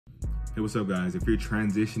Hey, what's up guys? If you're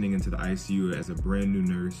transitioning into the ICU as a brand new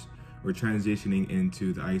nurse or transitioning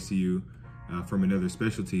into the ICU from another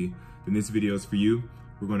specialty, then this video is for you.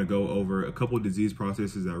 We're going to go over a couple of disease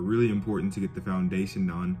processes that are really important to get the foundation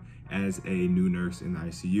on as a new nurse in the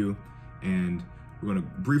ICU. And we're going to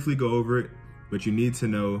briefly go over it, but you need to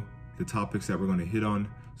know the topics that we're going to hit on.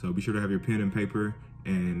 So be sure to have your pen and paper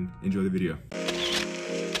and enjoy the video.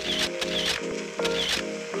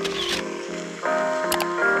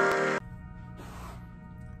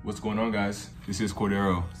 What's going on, guys? This is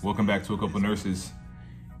Cordero. Welcome back to A Couple Nurses.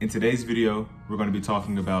 In today's video, we're going to be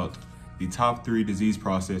talking about the top 3 disease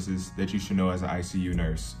processes that you should know as an ICU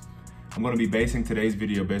nurse. I'm going to be basing today's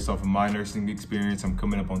video based off of my nursing experience. I'm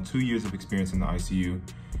coming up on 2 years of experience in the ICU,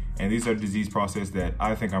 and these are the disease processes that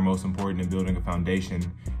I think are most important in building a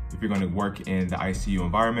foundation if you're going to work in the ICU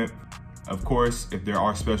environment. Of course, if there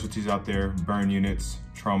are specialties out there, burn units,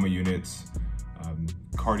 trauma units,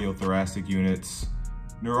 cardiothoracic units,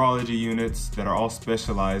 neurology units that are all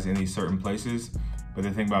specialized in these certain places. But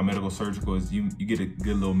the thing about medical surgical is you get a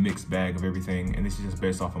good little mixed bag of everything, and this is just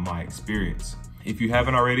based off of my experience. If you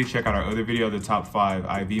haven't already, check out our other video, the top 5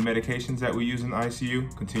 IV medications that we use in the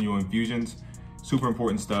ICU, continual infusions, super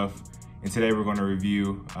important stuff. And today we're gonna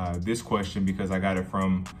review this question because I got it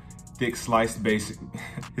from Thick Sliced Basic.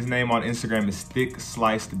 His name on Instagram is Thick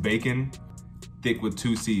Sliced Bacon, thick with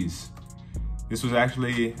 2 C's. This was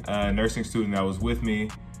actually a nursing student that was with me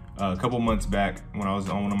a couple months back when I was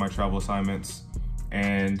on one of my travel assignments.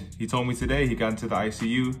 And he told me today he got into the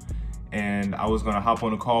ICU and I was gonna hop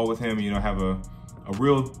on a call with him, have a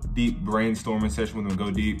real deep brainstorming session with him, go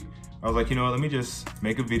deep. I was like, let me just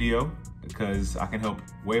make a video because I can help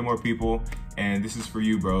way more people, and this is for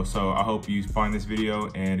you, bro. So I hope you find this video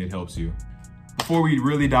and it helps you. Before we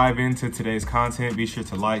really dive into today's content, be sure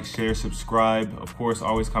to like, share, subscribe. Of course,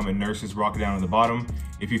 always comment nurses, rock it down on the bottom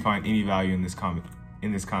if you find any value in this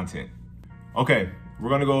content. Okay, we're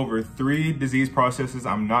gonna go over 3 disease processes.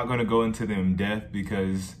 I'm not gonna go into them in depth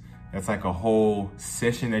because that's like a whole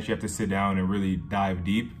session that you have to sit down and really dive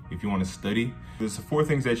deep if you wanna study. There's 4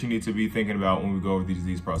 things that you need to be thinking about when we go over these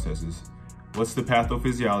disease processes. What's the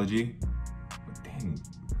pathophysiology? Dang,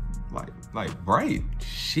 like bright,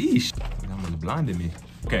 sheesh, that almost blinded me.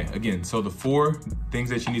 Okay, again, so the 4 things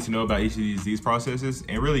that you need to know about each of these disease processes,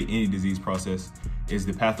 and really any disease process, is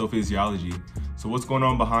the pathophysiology. So what's going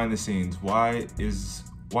on behind the scenes? Why is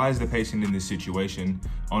the patient in this situation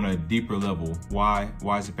on a deeper level? Why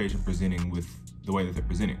is the patient presenting with the way that they're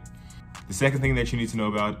presenting? The second thing that you need to know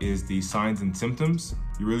about is the signs and symptoms.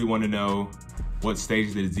 You really want to know what stage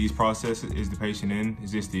of the disease process is the patient in.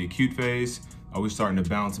 Is this the acute phase? Are we starting to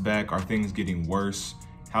bounce back? Are things getting worse?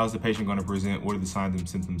 How's the patient going to present? What are the signs and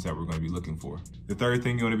symptoms that we're going to be looking for? The third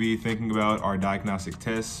thing you want to be thinking about are diagnostic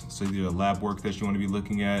tests. So these are lab work that you want to be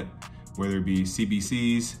looking at, whether it be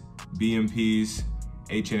CBCs, BMPs,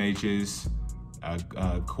 H&Hs,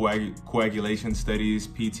 coagulation studies,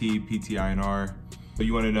 PT, PTI&R. So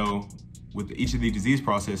you want to know with each of the disease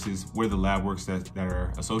processes, what are the lab works that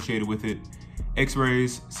are associated with it,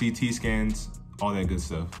 X-rays, CT scans, all that good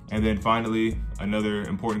stuff. And then finally, another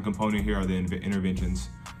important component here are the interventions.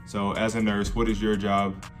 So as a nurse, what is your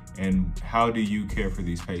job and how do you care for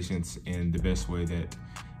these patients in the best way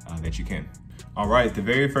that you can? All right, the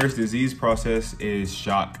very first disease process is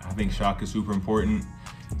shock. I think shock is super important.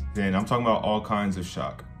 Then I'm talking about all kinds of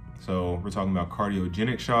shock. So we're talking about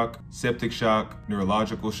cardiogenic shock, septic shock,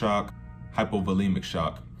 neurological shock, hypovolemic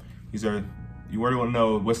shock. You really want to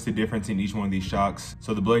know what's the difference in each one of these shocks.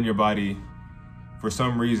 So the blood in your body, for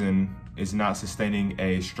some reason, is not sustaining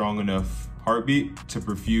a strong enough heartbeat to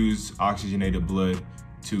perfuse oxygenated blood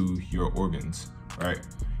to your organs, right?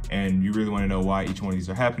 And you really want to know why each one of these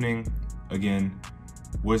are happening. Again,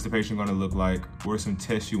 what's the patient going to look like? What are some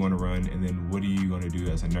tests you want to run? And then what are you going to do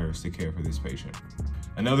as a nurse to care for this patient?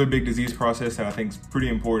 Another big disease process that I think is pretty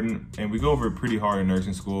important, and we go over it pretty hard in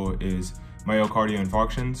nursing school, is myocardial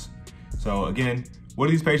infarctions. So again, what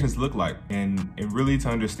do these patients look like? And really to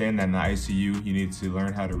understand that in the ICU, you need to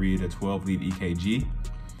learn how to read a 12-lead EKG.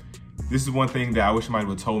 This is one thing that I wish somebody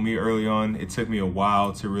would have told me early on. It took me a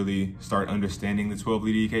while to really start understanding the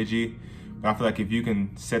 12-lead EKG. But I feel like if you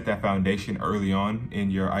can set that foundation early on in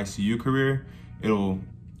your ICU career, it'll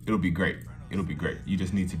be great. It'll be great. You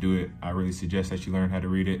just need to do it. I really suggest that you learn how to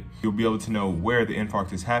read it. You'll be able to know where the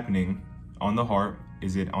infarct is happening on the heart.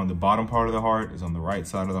 Is it on the bottom part of the heart? Is it on the right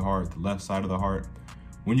side of the heart, the left side of the heart?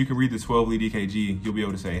 When you can read the 12-lead EKG, you'll be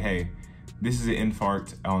able to say, hey, this is an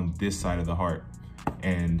infarct on this side of the heart.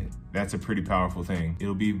 And that's a pretty powerful thing.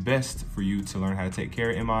 It'll be best for you to learn how to take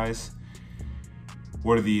care of MIs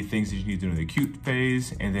What are the things that you need to do in the acute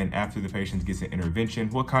phase? And then after the patient gets an intervention,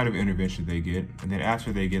 what kind of intervention they get? And then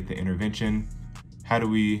after they get the intervention, how do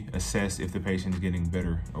we assess if the patient is getting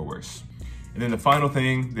better or worse? And then the final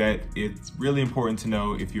thing that it's really important to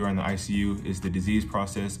know if you're in the ICU is the disease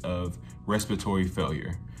process of respiratory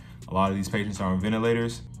failure. A lot of these patients are on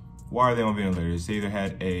ventilators. Why are they on ventilators? They either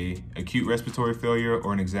had an acute respiratory failure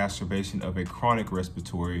or an exacerbation of a chronic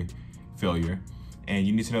respiratory failure. And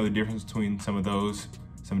you need to know the difference between some of those.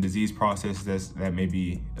 Some disease processes that may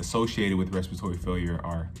be associated with respiratory failure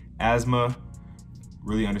are asthma.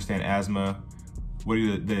 Really understand asthma. What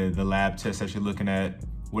are the lab tests that you're looking at?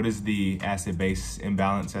 What is the acid-base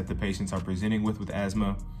imbalance that the patients are presenting with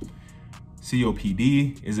asthma?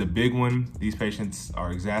 COPD is a big one. These patients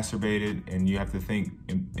are exacerbated, and you have to think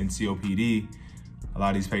in COPD, a lot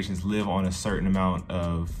of these patients live on a certain amount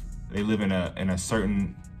of, they live in a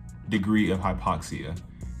certain degree of hypoxia.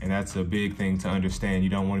 And that's a big thing to understand. You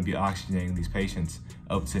don't want to be oxygenating these patients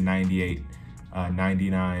up to 98,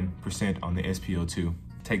 99% on the SpO2.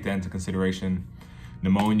 Take that into consideration.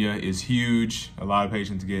 Pneumonia is huge. A lot of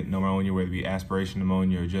patients get pneumonia, whether it be aspiration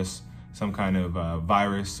pneumonia or just some kind of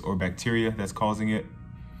virus or bacteria that's causing it.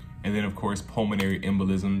 And then of course, pulmonary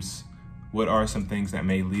embolisms. What are some things that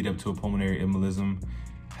may lead up to a pulmonary embolism?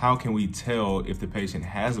 How can we tell if the patient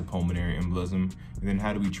has a pulmonary embolism? And then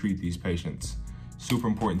how do we treat these patients? Super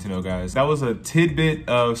important to know, guys. That was a tidbit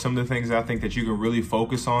of some of the things I think that you can really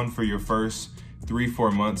focus on for your first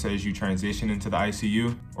 3-4 months as you transition into the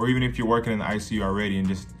ICU, or even if you're working in the ICU already and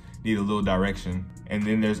just need a little direction. And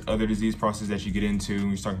then there's other disease processes that you get into.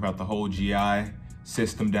 We're talking about the whole GI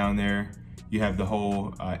system down there. You have the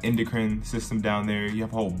whole endocrine system down there. You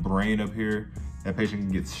have a whole brain up here. That patient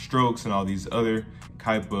can get strokes and all these other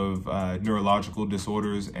type of neurological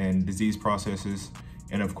disorders and disease processes.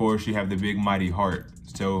 And of course, you have the big mighty heart.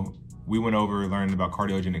 So we went over learning about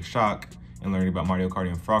cardiogenic shock and learning about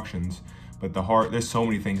myocardial infarctions. But the heart, there's so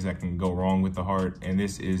many things that can go wrong with the heart, and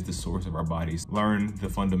this is the source of our bodies. Learn the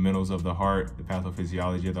fundamentals of the heart, the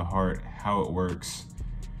pathophysiology of the heart, how it works,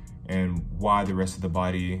 and why the rest of the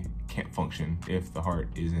body can't function if the heart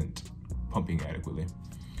isn't pumping adequately.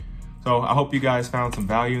 So I hope you guys found some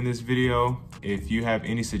value in this video. If you have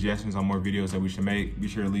any suggestions on more videos that we should make, be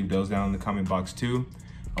sure to leave those down in the comment box too.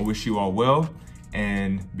 I wish you all well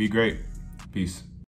and be great. Peace.